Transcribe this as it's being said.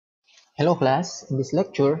Hello class, in this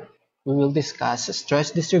lecture we will discuss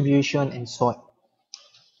stress distribution in soil.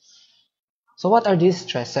 So what are these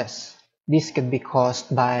stresses? These can be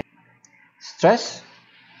caused by stress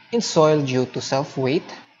in soil due to self-weight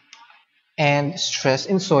and stress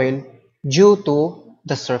in soil due to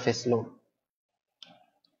the surface load.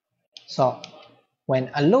 So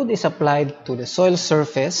when a load is applied to the soil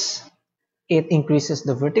surface, it increases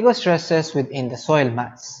the vertical stresses within the soil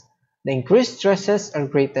mass. The increased stresses are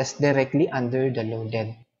greatest directly under the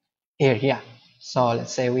loaded area. So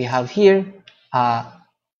let's say we have here a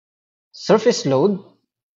surface load,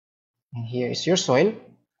 and here is your soil.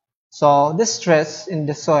 So the stress in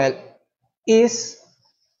the soil is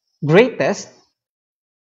greatest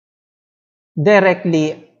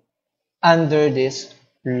directly under this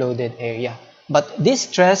loaded area. But this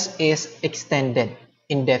stress is extended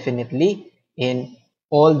indefinitely in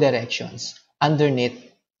all directions underneath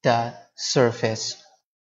the surface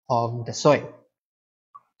of the soil.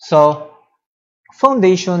 So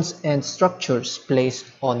foundations and structures placed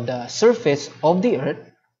on the surface of the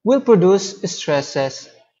earth will produce stresses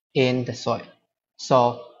in the soil.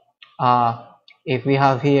 So if we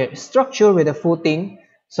have here structure with a footing,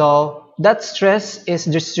 so that stress is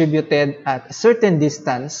distributed at a certain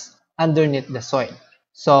distance underneath the soil.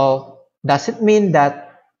 So does it mean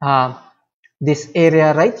that this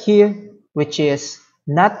area right here, which is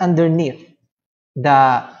not underneath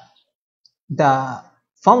the the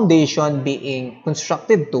foundation being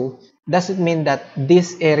constructed to, does it mean that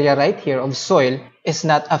this area right here of soil is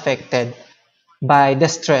not affected by the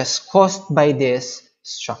stress caused by this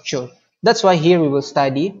structure? That's why here we will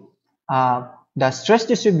study the stress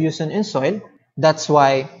distribution in soil. That's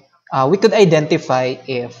why we could identify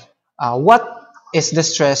if what is the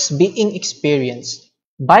stress being experienced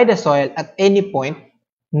by the soil at any point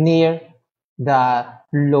near the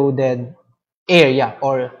loaded area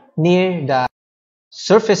or near the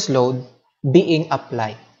surface load being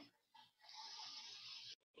applied.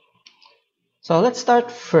 So let's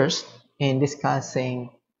start first in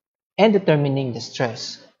discussing and determining the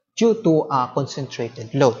stress due to a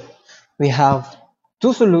concentrated load. We have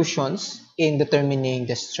two solutions in determining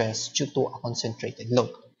the stress due to a concentrated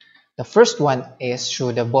load. The first one is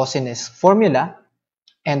through the Boussinesq formula,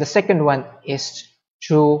 and the second one is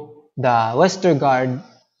through the Westergaard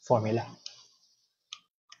formula.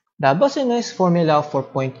 The Boussinesq formula for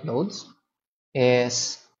point loads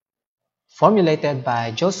is formulated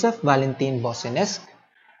by Joseph Valentin Boussinesq.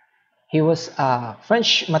 He was a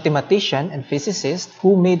French mathematician and physicist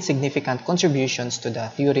who made significant contributions to the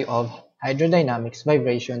theory of hydrodynamics,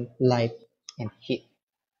 vibration, light, and heat.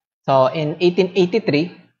 So in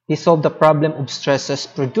 1883, he solved the problem of stresses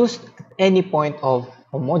produced at any point of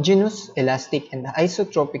homogeneous, elastic, and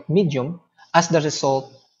isotropic medium as the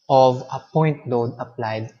result of a point load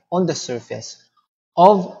applied on the surface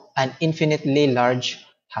of an infinitely large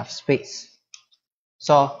half space.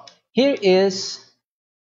 So here is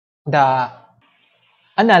the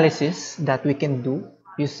analysis that we can do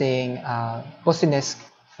using Boussinesq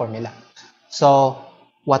formula. So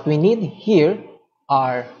what we need here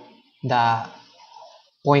are the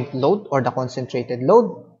point load or the concentrated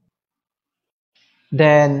load,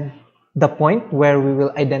 then the point where we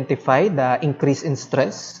will identify the increase in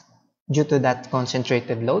stress due to that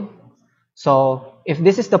concentrated load. So if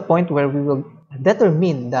this is the point where we will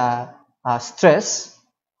determine the stress,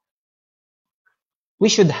 we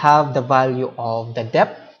should have the value of the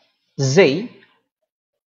depth, z,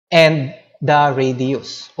 and the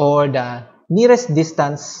radius or the nearest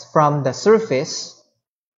distance from the surface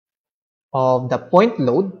of the point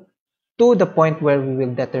load to the point where we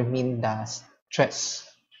will determine the stress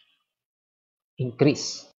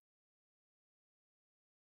increase.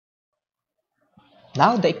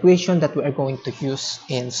 Now the equation that we are going to use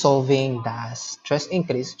in solving the stress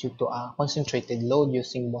increase due to a concentrated load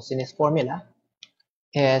using Boussinesq formula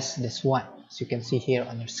is this one, as you can see here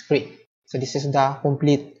on your screen. So this is the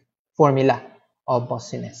complete formula of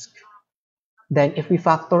Boussinesq. Then if we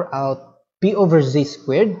factor out P over Z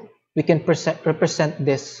squared, we can represent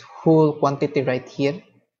this whole quantity right here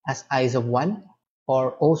as i's of 1,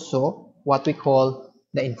 or also what we call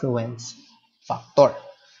the influence factor.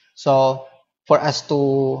 So for us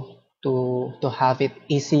to have it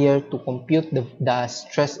easier to compute the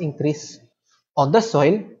stress increase on the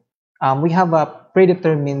soil, we have a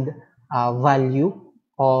predetermined value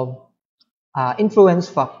of influence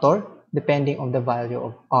factor depending on the value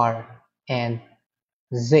of R and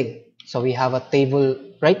Z. So we have a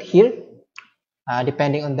table right here.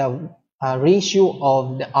 Depending on the ratio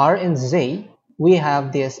of the R and Z, we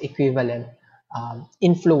have this equivalent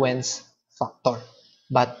influence factor.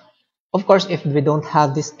 But Of course, if we don't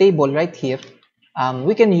have this table right here,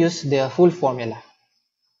 we can use the full formula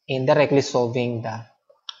in directly solving the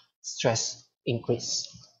stress increase.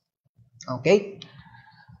 Okay,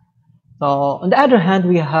 so on the other hand,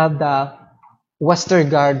 we have the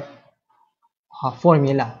Westergaard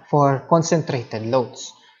formula for concentrated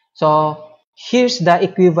loads. So here's the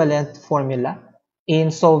equivalent formula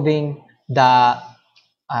in solving the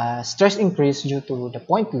stress increase due to the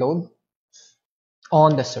point load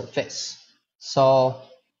on the surface. So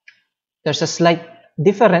there's a slight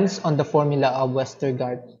difference on the formula of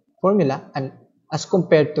Westergaard formula and as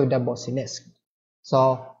compared to the Boussinesq.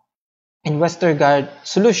 So in Westergaard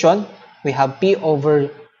solution, we have P over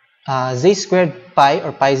z squared pi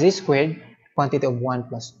or pi z squared, quantity of 1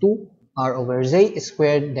 plus 2, r over z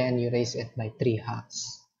squared, then you raise it by 3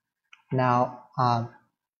 halves. Now,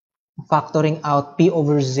 factoring out P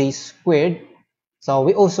over z squared, so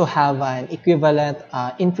we also have an equivalent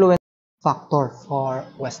influence factor for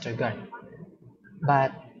Westergaard.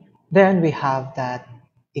 But then we have that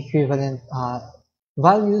equivalent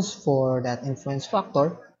values for that influence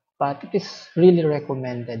factor, but it is really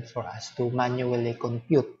recommended for us to manually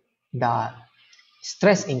compute the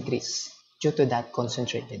stress increase due to that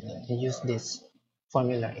concentrated load. We use this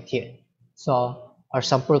formula right here. So our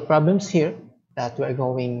sample problems here that we're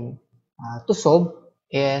going to solve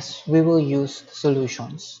is we will use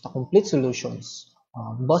solutions, the complete solutions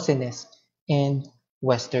of Boussinesq and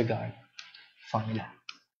Westergaard formula.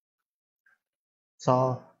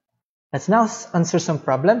 So let's now answer some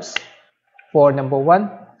problems. For number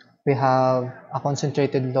 1, we have a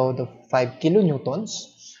concentrated load of 5 kilonewtons.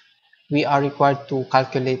 We are required to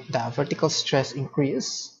calculate the vertical stress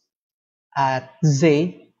increase at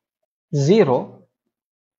Z 0,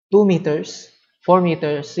 2 meters, 4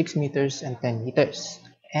 meters, 6 meters, and 10 meters,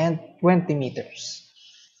 and 20 meters.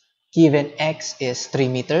 Given X is 3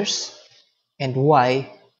 meters and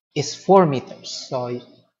Y is 4 meters. So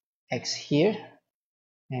X here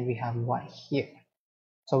and we have Y here.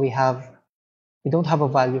 So we don't have a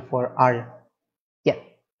value for R yet.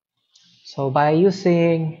 So by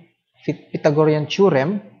using Pythagorean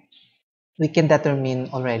theorem, we can determine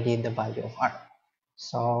already the value of R.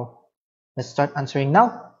 So let's start answering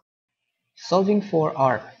now. Solving for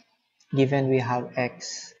R, given we have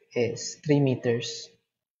X is 3 meters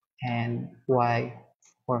and Y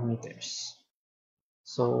 4 meters.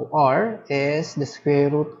 So R is the square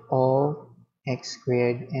root of X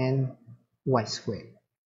squared and Y squared.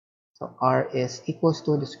 So R is equals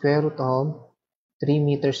to the square root of 3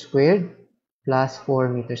 meters squared plus 4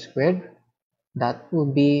 meters squared. That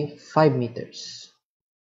will be 5 meters.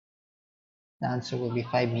 The answer will be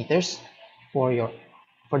 5 meters for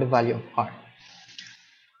the value of R.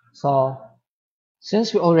 So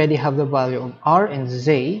since we already have the value of R and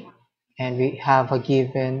Z and we have a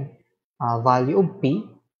given value of P,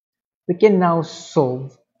 we can now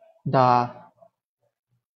solve the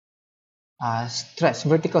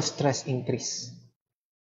vertical stress increase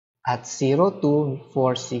at 0, 2,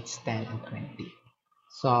 4, 6, 10, and 20.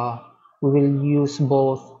 So we will use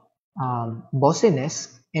both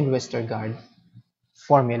Boussinesq and Westergaard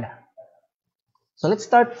formula. So let's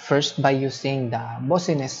start first by using the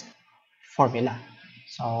Boussinesq formula.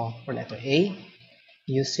 So for letter A,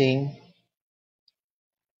 using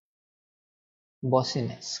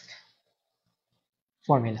Boussinesq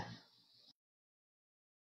formula.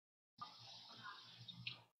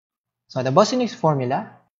 So the Boussinesq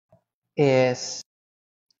formula is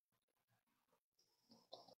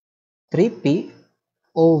 3p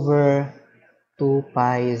over 2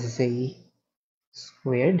 pi z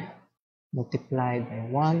squared multiplied by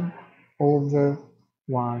 1 over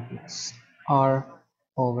 1 plus r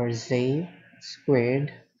over z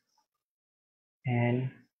squared,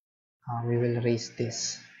 and we will raise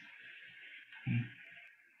this.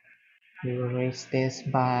 We will raise this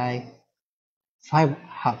by 5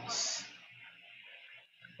 halves.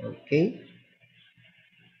 Okay.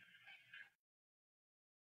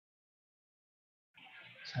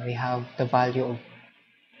 So we have the value of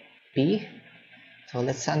p. So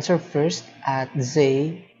let's answer first at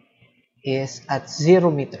z is at 0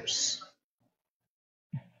 meters.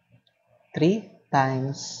 3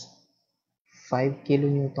 times 5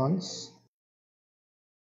 kilonewtons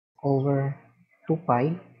over 2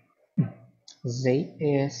 pi. Z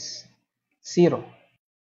is 0.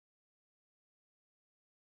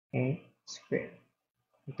 Okay, squared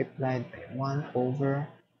multiplied by 1 over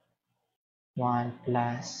 1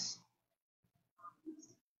 plus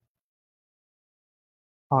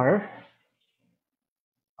r.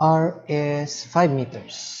 R is 5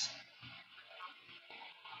 meters.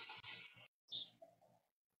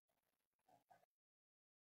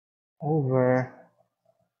 over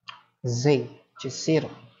z, which is 0,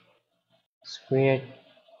 squared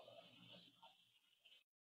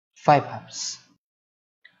 5 halves.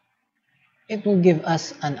 It will give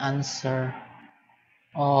us an answer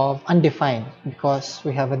of undefined because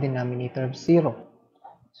we have a denominator of 0.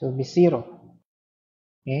 So it will be 0.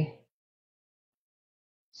 Okay.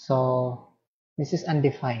 So this is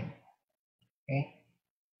undefined. Okay.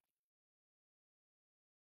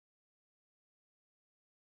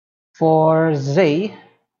 For z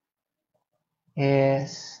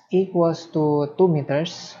is equals to 2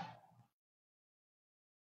 meters.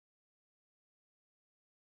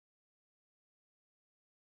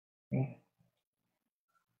 Okay.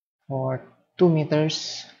 For 2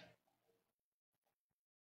 meters,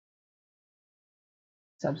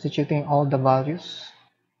 substituting all the values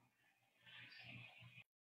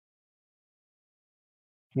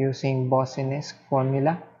using Boussinesq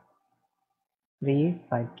formula,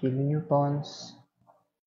 5 kilonewtons,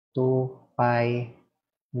 2 pi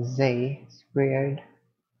z squared,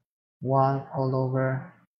 1 all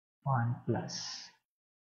over 1 plus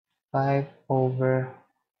 5 over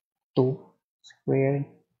 2 squared,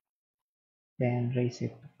 then raise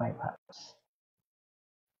it to 5 halves.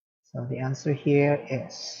 So the answer here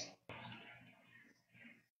is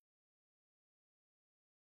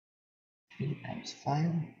 3 times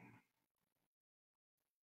 5.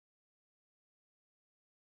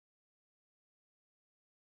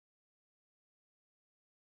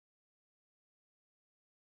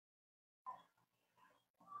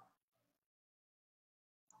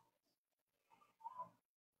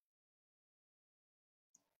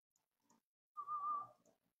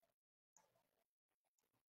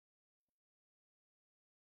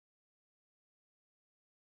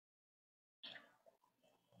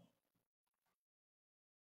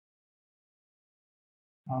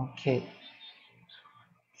 Okay,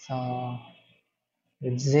 so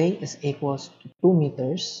if z is equals to 2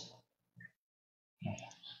 meters,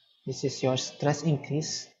 this is your stress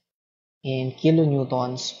increase in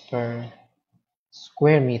kilonewtons per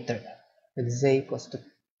square meter with z equals to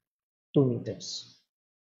 2 meters.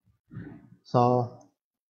 So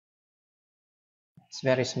it's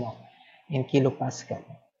very small in kilopascal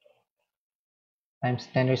times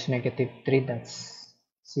 10 raised to negative 3, that's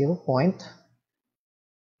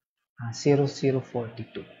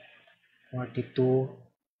 0.0042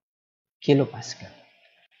 kilopascal.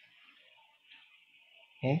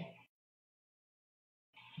 Okay,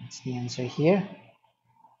 that's the answer here.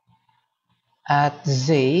 At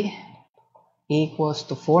z equals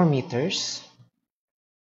to 4 meters,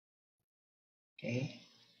 okay,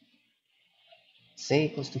 z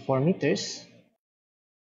equals to 4 meters,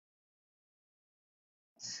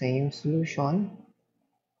 same solution,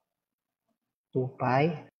 2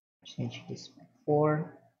 pi, change this by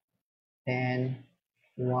 4, then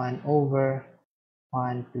 1 over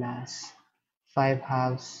 1 plus 5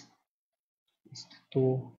 halves is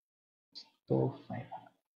 2, 5,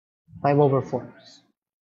 5 over 4.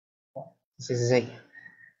 This is z.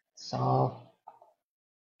 So,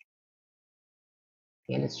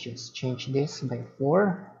 okay, let's just change this by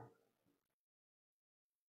 4.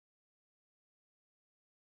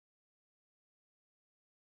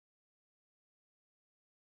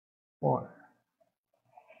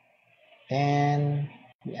 Then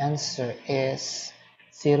the answer is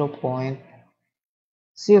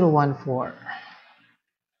 0.014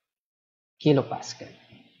 kilopascal.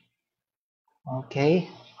 Okay,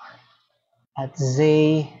 at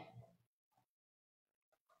z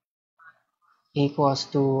equals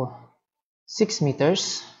to 6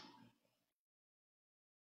 meters.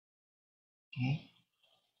 Okay,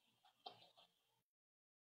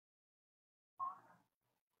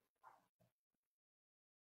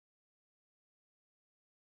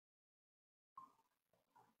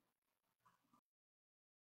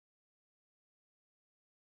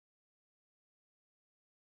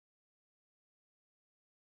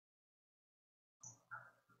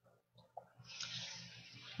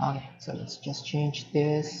 okay, so let's just change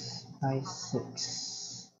this by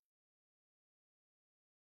 6.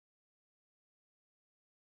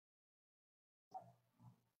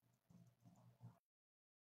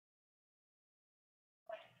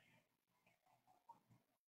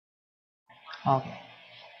 Okay,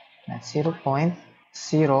 that's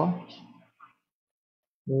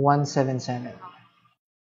 0.0177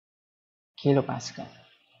 kilopascal.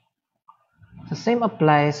 The same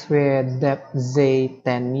applies with depth z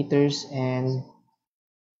 10 meters and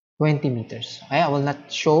 20 meters. I will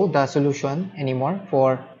not show the solution anymore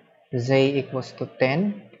for z equals to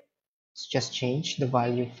 10. Let's just change the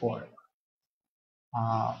value for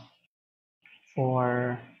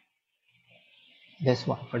this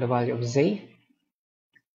one for the value of z.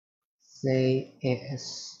 Z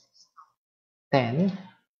is 10,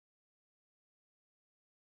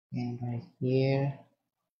 and right here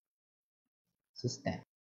this is 10.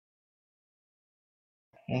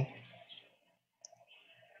 Okay,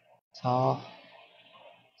 so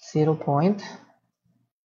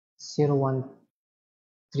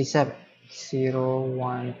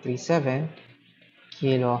 0.0137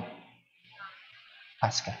 kilo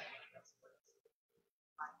Pascal.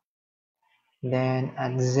 Then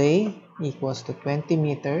at z equals to 20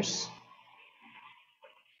 meters,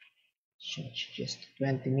 change just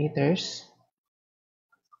 20 meters,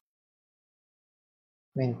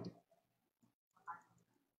 20.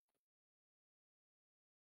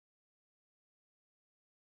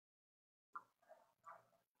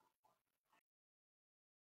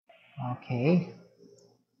 Okay,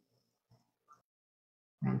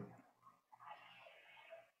 and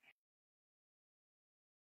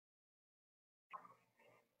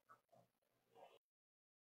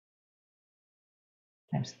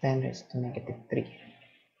times 10 raised to negative 3.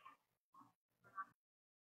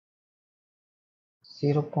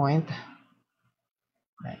 0 point,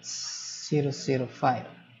 that's 0.005,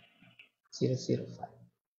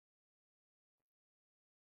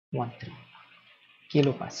 0.00513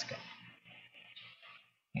 kilopascal.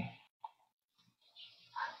 Okay.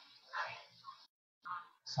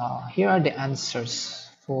 So here are the answers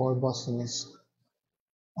for Boussinesq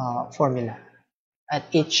formula at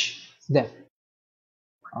each step.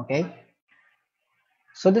 Okay,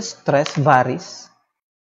 so the stress varies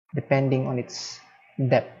depending on its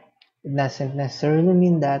depth. It doesn't necessarily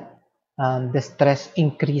mean that the stress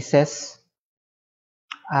increases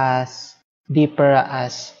as deeper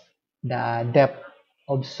as the depth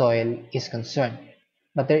of soil is concerned.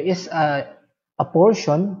 But there is a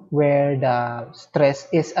portion where the stress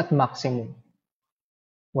is at maximum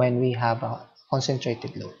when we have a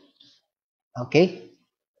concentrated load. Okay,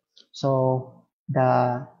 so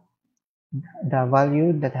the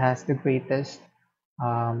value that has the greatest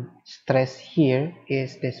stress here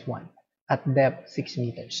is this one at depth 6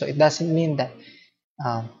 meters. So it doesn't mean that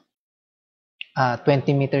um,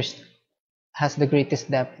 20 meters has the greatest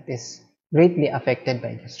depth. It is greatly affected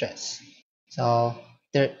by the stress. So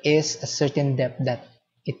there is a certain depth that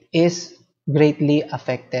it is greatly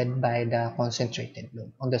affected by the concentrated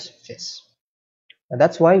load on the surface. So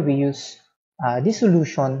that's why we use this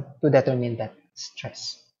solution to determine that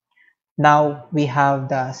stress. Now we have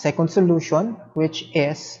the second solution, which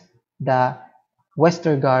is the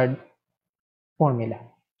Westergaard formula.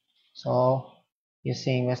 So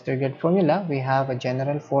using Westergaard formula, we have a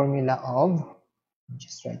general formula of,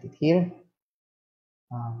 just write it here,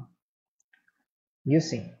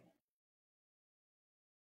 using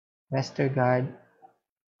Westergaard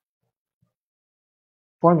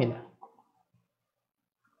formula.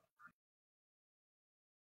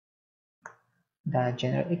 The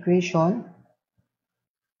general equation,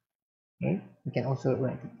 okay, we can also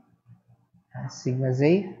write it as sigma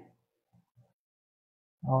z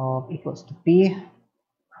of equals to p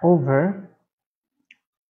over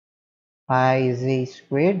pi z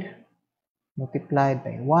squared multiplied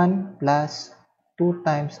by 1 plus 2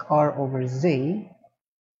 times r over z,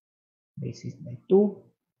 raise it by 2,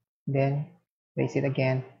 then raise it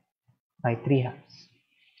again by 3 halves.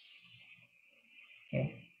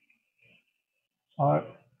 Okay, or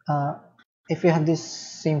if you have this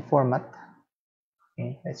same format,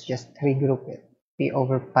 okay, let's just regroup it. P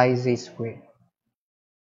over pi z squared,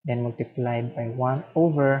 then multiplied by 1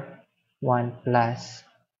 over 1 plus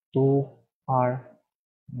 2r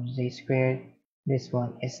z squared. This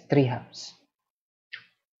one is 3 halves.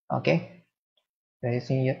 Okay, so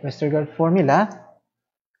using Westergaard formula,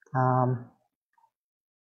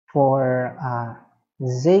 for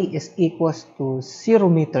z is equals to 0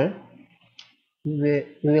 meter, we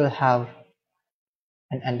will have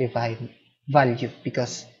an undivided value,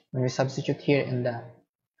 because when we substitute here in the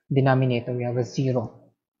denominator we have a 0,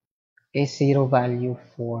 a 0 value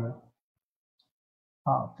for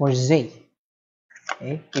z.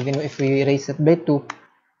 Okay, even if we raise it by 2,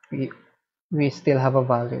 we still have a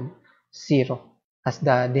value 0 as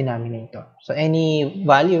the denominator. So any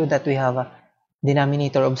value that we have a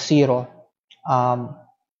denominator of 0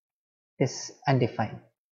 is undefined,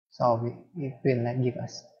 so it will not give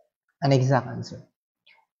us an exact answer.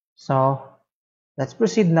 So let's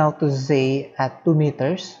proceed now to z at 2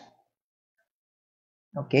 meters.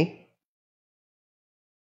 Okay,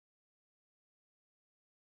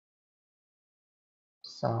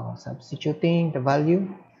 so substituting the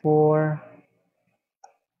value for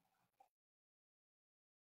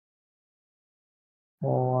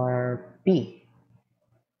p,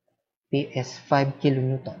 P is 5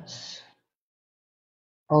 kilonewtons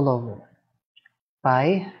all over.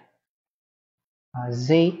 Pi,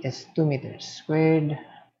 Z is 2 meters squared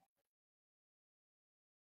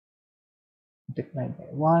multiplied by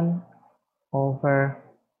 1 over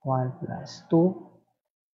 1 plus 2.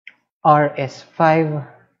 R is 5,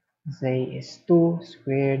 Z is 2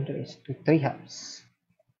 squared raised to 3 halves.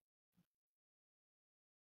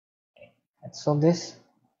 Let's solve this.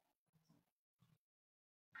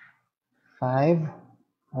 5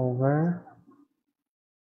 over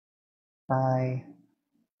pi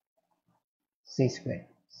C squared.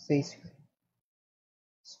 C squared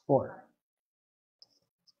is 4.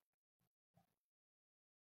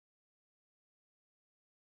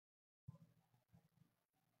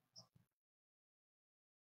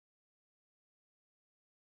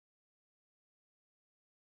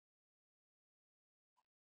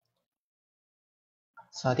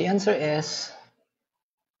 So the answer is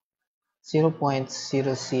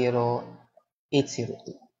 0.00802.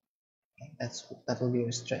 Okay, that will be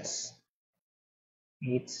your stress.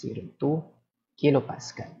 802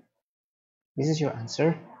 kilopascal. This is your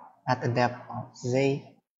answer at a depth of Z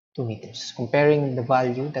 2 meters. Comparing the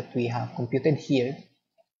value that we have computed here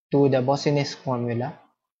to the Boussinesq formula,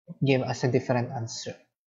 give us a different answer.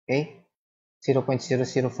 Okay,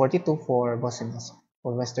 0.0042 for Boussinesq.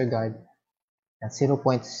 For Westergaard, that's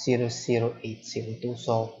 0.00802.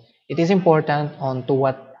 So it is important on to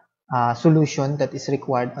what solution that is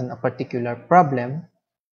required on a particular problem.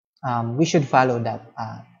 We should follow that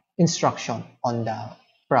instruction on the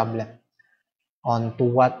problem on to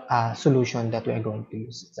what solution that we are going to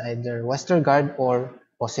use. It's either Westergaard or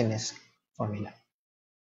Boussinesq formula.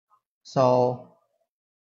 So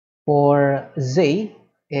for Z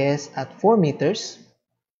is at 4 meters,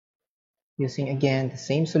 using again the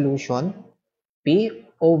same solution, P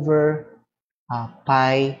over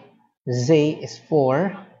pi Z is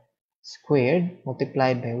 4 squared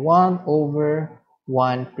multiplied by 1 over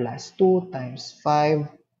 1 plus 2 times 5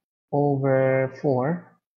 over 4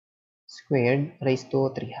 squared raised to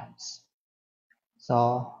 3 halves.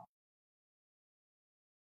 So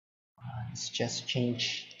let's just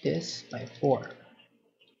change this by 4.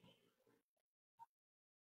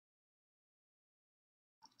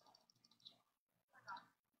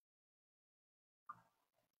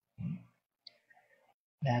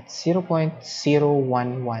 That's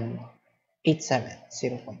 0.01187,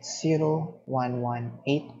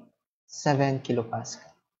 0.01187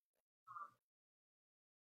 kilopascal.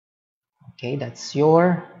 Okay, that's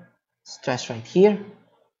your stress right here.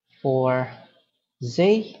 For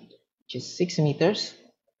Z, which is 6 meters,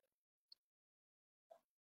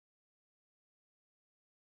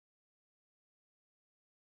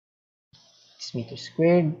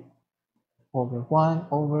 squared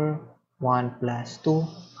over 1 plus 2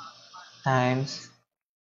 times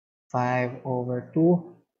 5 over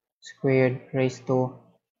 2 squared raised to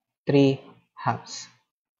 3 halves.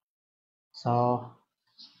 So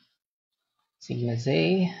sigma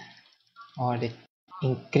Z, or the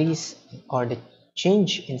increase or the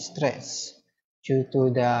change in stress due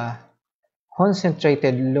to the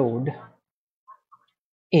concentrated load,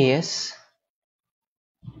 is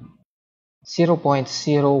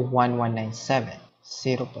 0.01197,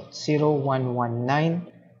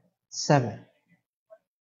 0.01197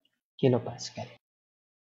 kilopascal.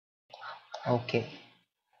 Okay,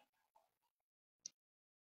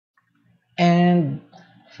 and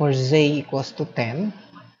for Z equals to 10,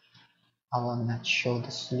 I will not show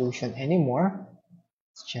the solution anymore.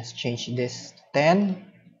 Let's just change this to 10,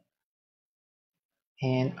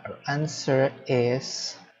 and our answer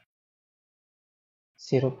is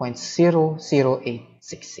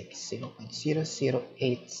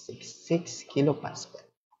 0.00866 kilopascal.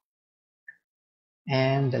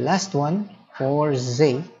 And the last one for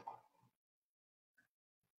Z,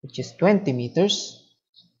 which is 20 meters,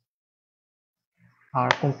 our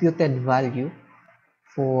computed value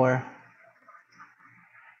for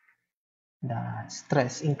the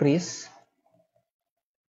stress increase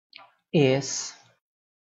is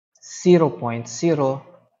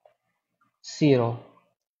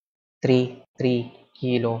 0.0033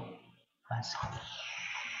 kilopascal.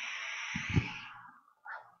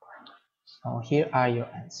 So here are your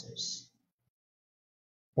answers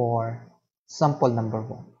for sample number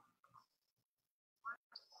 1.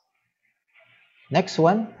 Next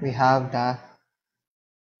one, we have the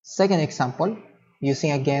second example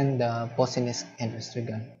using again the Boussinesq and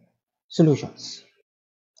Westergaard solutions.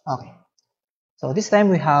 Okay, so this time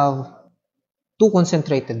we have two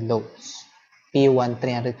concentrated loads, P1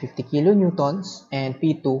 350 kilonewtons and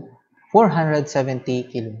P2 470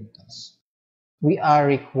 kilonewtons. we are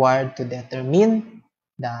required to determine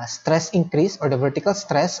the stress increase or the vertical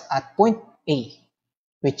stress at point A,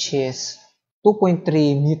 which is 2.3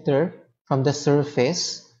 meter from the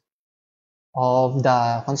surface of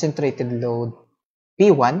the concentrated load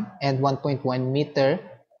P1 and 1.1 meter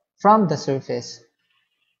from the surface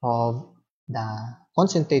of the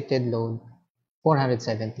concentrated load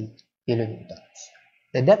 470 kilonewtons.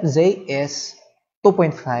 The depth Z is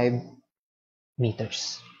 2.5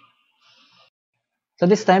 meters. So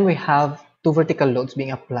this time we have two vertical loads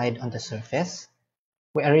being applied on the surface.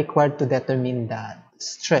 We are required to determine the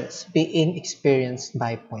stress being experienced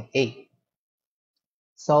by point A.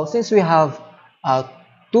 So since we have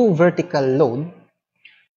two vertical load,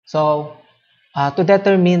 so to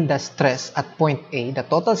determine the stress at point A, the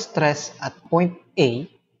total stress at point A,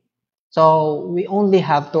 so we only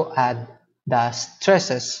have to add the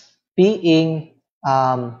stresses being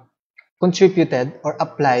contributed or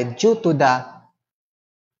applied due to the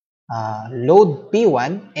load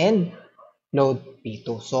P1 and load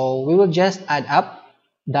P2. So we will just add up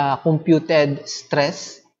the computed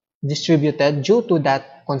stress distributed due to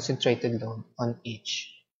that concentrated load on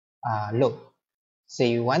each load,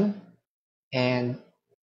 Z1 and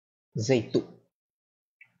Z2.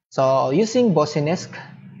 So using Boussinesq,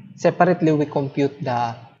 separately we compute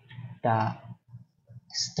the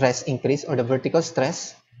stress increase or the vertical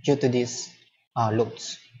stress due to these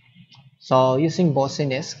loads. So using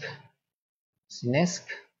Boussinesq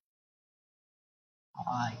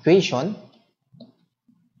equation,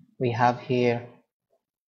 we have here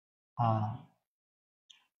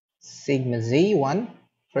sigma Z1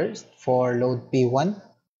 first for load P1,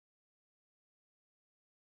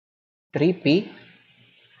 3P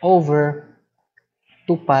over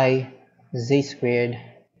 2 pi Z squared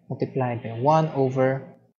multiplied by 1 over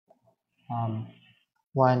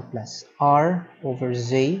 1 plus R over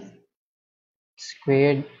Z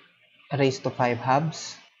squared raised to 5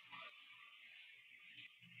 halves.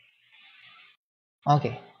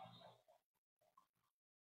 Okay,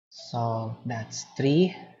 so that's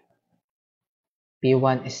 3.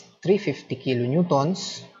 P1 is 350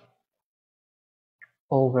 kilonewtons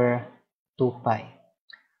over 2 pi.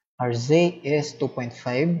 Our Z is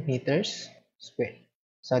 2.5 meters squared.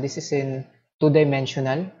 So this is in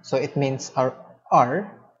two-dimensional. So it means our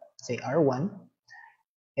R, say R1,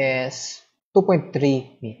 is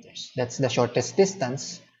 2.3 meters. That's the shortest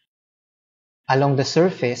distance along the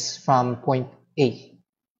surface from point A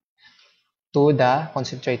to the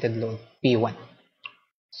concentrated load P1.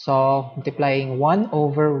 So multiplying 1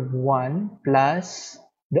 over 1 plus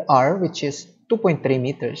the R, which is 2.3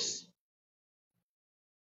 meters.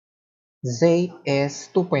 Z is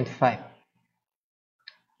 2.5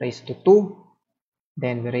 raised to 2.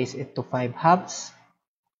 Then we raise it to 5 halves.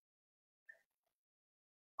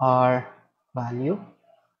 Our value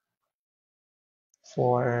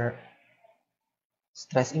for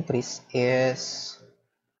stress increase is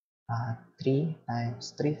 3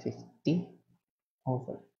 times 350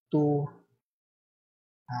 over 2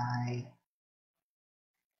 pi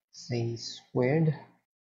Z squared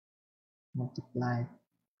multiplied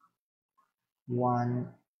 1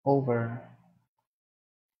 over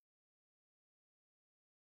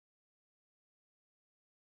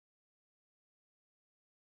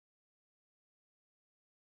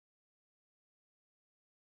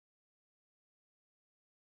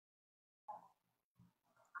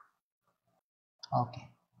okay,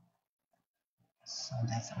 so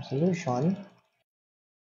that's our solution.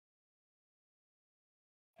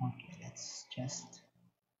 Okay, let's just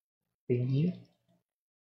review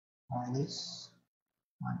values.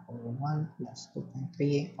 1 over 1 plus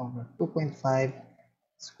 2.3 over 2.5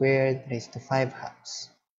 squared raised to 5 halves.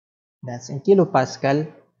 That's in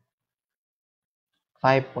kilopascal,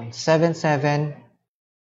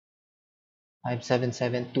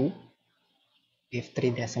 5.77572 if 3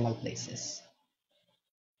 decimal places.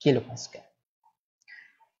 Kilopascal.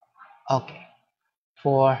 Okay,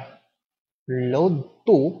 for load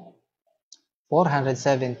 2,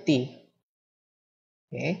 470,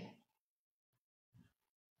 okay,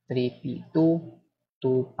 3P2,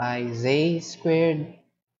 2 pi Z squared,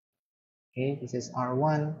 okay, this is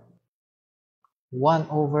R1, 1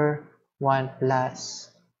 over 1 plus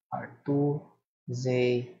R2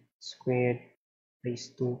 Z squared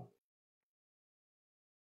raised to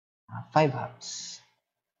 5 halves.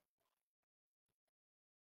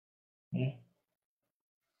 Okay.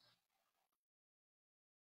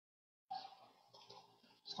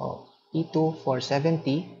 So P2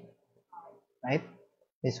 470, right?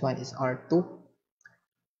 This one is R2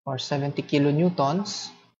 for 70 kilonewtons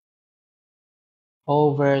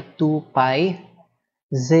over 2 pi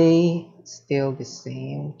Z still the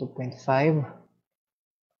same, 2.5,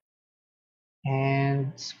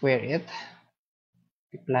 and square it,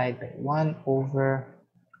 multiplied by 1 over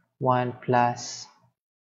 1 plus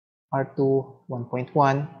R2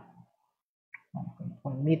 1.1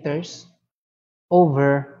 meters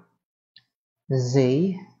over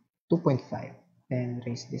Z 2.5. Then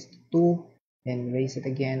raise this to 2, then raise it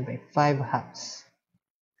again by 5 halves.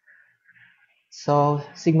 So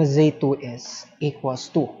sigma Z2 is equals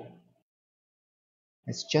to,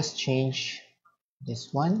 let's just change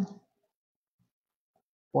this one,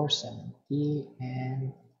 470,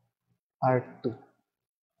 and R2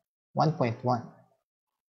 1.1.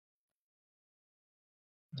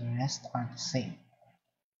 The rest are the same.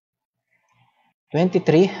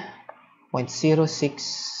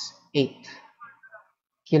 23.068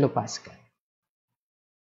 kilopascal.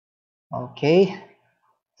 Okay,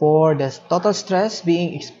 for the total stress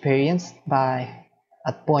being experienced by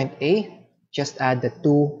at point A, just add the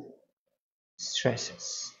two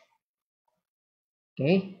stresses.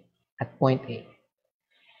 Okay, at point A,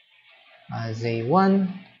 Z1,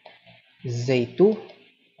 Z2,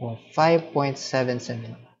 or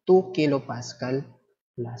 5.772 kilopascal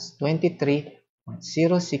plus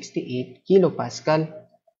 23.068 kilopascal.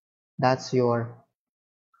 That's your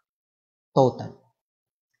total.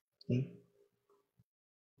 Okay.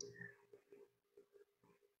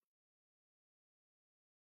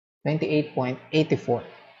 28.84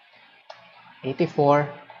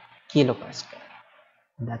 kilopascal.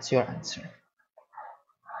 That's your answer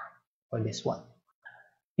for this one.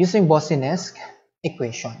 Using Boussinesq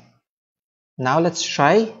equation. Now let's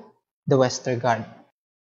try the Westergaard.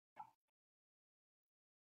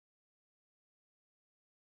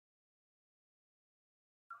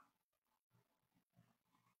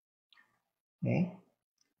 Okay.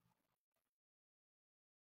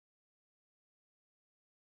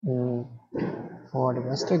 For the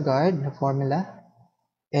Westergaard, the formula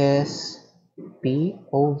is P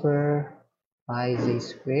over pi z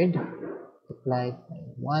squared multiplied by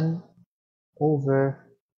 1 over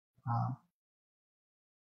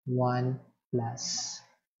 1 plus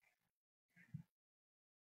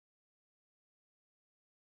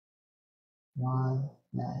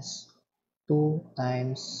 2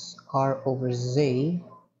 times r over z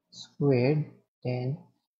squared, then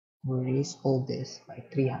we raise all this by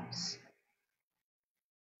 3 halves.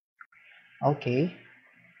 Okay,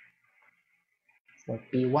 for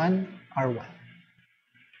P1, R1.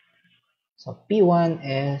 So P1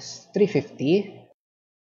 is 350,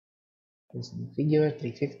 this is the figure,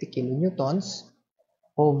 350 kilonewtons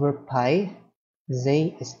over pi,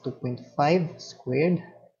 Z is 2.5 squared,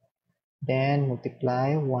 then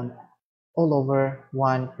multiply 1 all over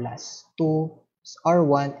 1 plus 2, so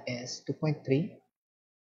R1 is 2.3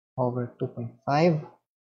 over 2.5,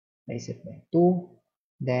 raise it by 2,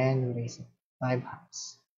 then raise it 5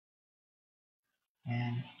 halves,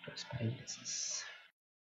 and cross parentheses.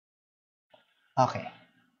 Okay,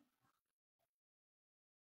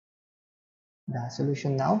 the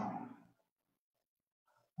solution now.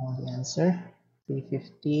 The answer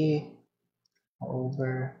 350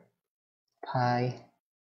 over pi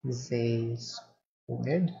z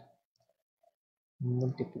squared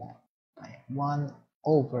multiplied by 1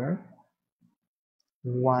 over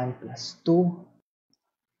 1 plus 2,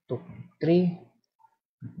 2.3,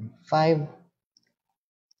 2.5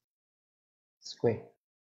 squared.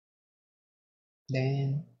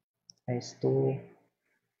 Then raise to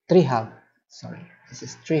 3 half. Sorry, this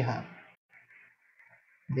is 3 half.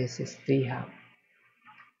 This is 3 half.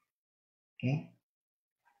 Okay.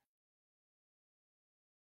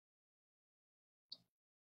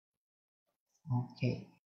 Okay.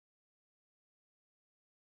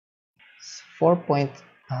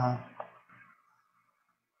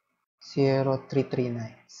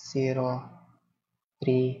 4.0339 or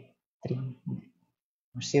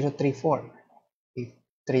 0.34 with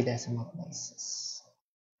 3 decimal places.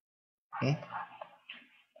 Okay.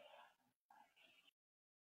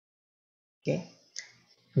 Okay.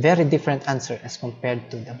 Very different answer as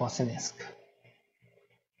compared to the Boussinesq.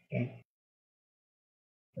 Okay.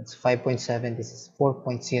 That's 5.7. This is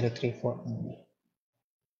 4.034 only.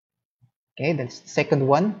 Okay, that's the second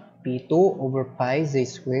one. P2 over pi z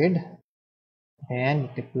squared. Then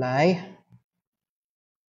multiply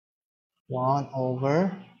 1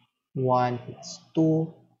 over 1 plus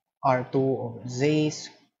 2 R2 over z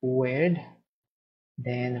squared.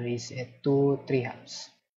 Then raise it to 3 halves.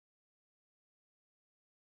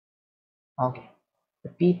 Okay, the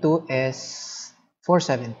P2 is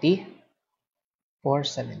 470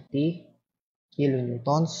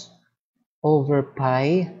 kilonewtons over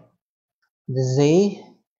pi, the Z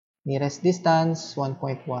Nearest distance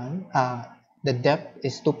 1.1. The depth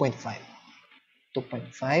is 2.5.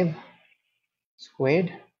 2.5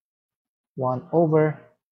 squared 1 over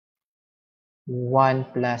 1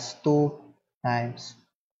 plus 2 times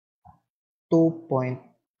 1.1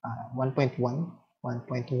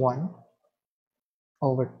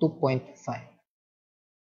 over 2.5,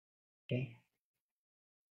 okay,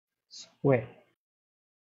 squared.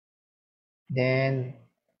 Then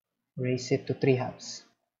raise it to 3 halves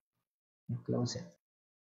and close it.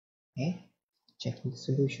 Okay, checking the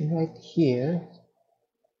solution right here.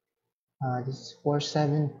 This is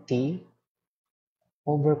 470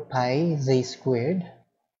 over pi z squared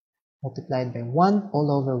multiplied by 1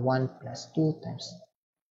 all over 1 plus 2 times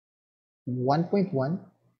 1.1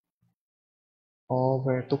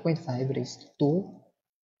 over 2.5 raised to 2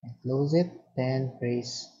 and close it, then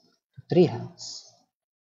raise to 3 halves,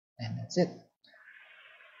 and that's it.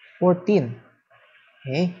 14,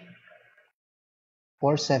 okay,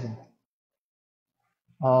 47.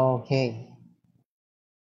 Okay,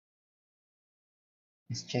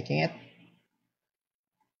 just checking it,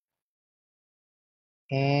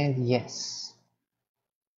 and yes,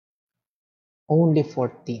 only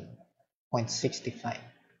 14.65.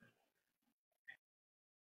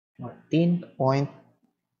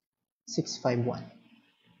 14.651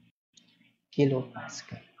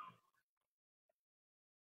 kilopascal.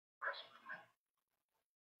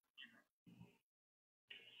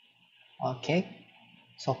 Okay,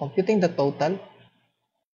 so computing the total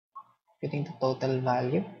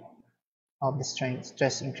value of the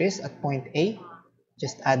stress increase at point A,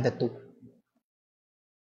 just add the two.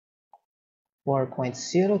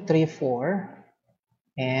 4.034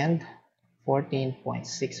 and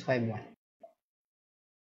 14.651.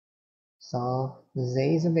 So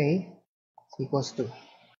Z is of A equals to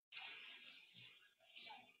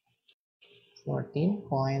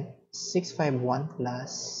 14.651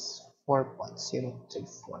 plus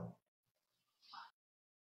 4.034.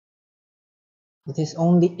 It is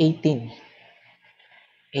only 18.685.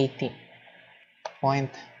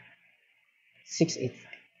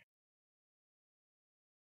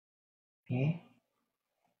 Okay,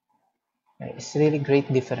 it's really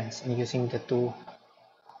great difference in using the two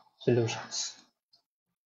solutions.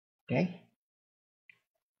 Okay,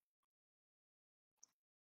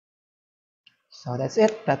 so that's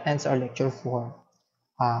it. That ends our lecture for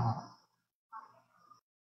uh,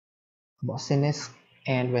 Boussinesq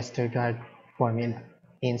and Westergaard formula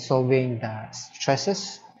in solving the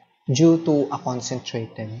stresses due to a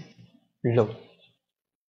concentrated load.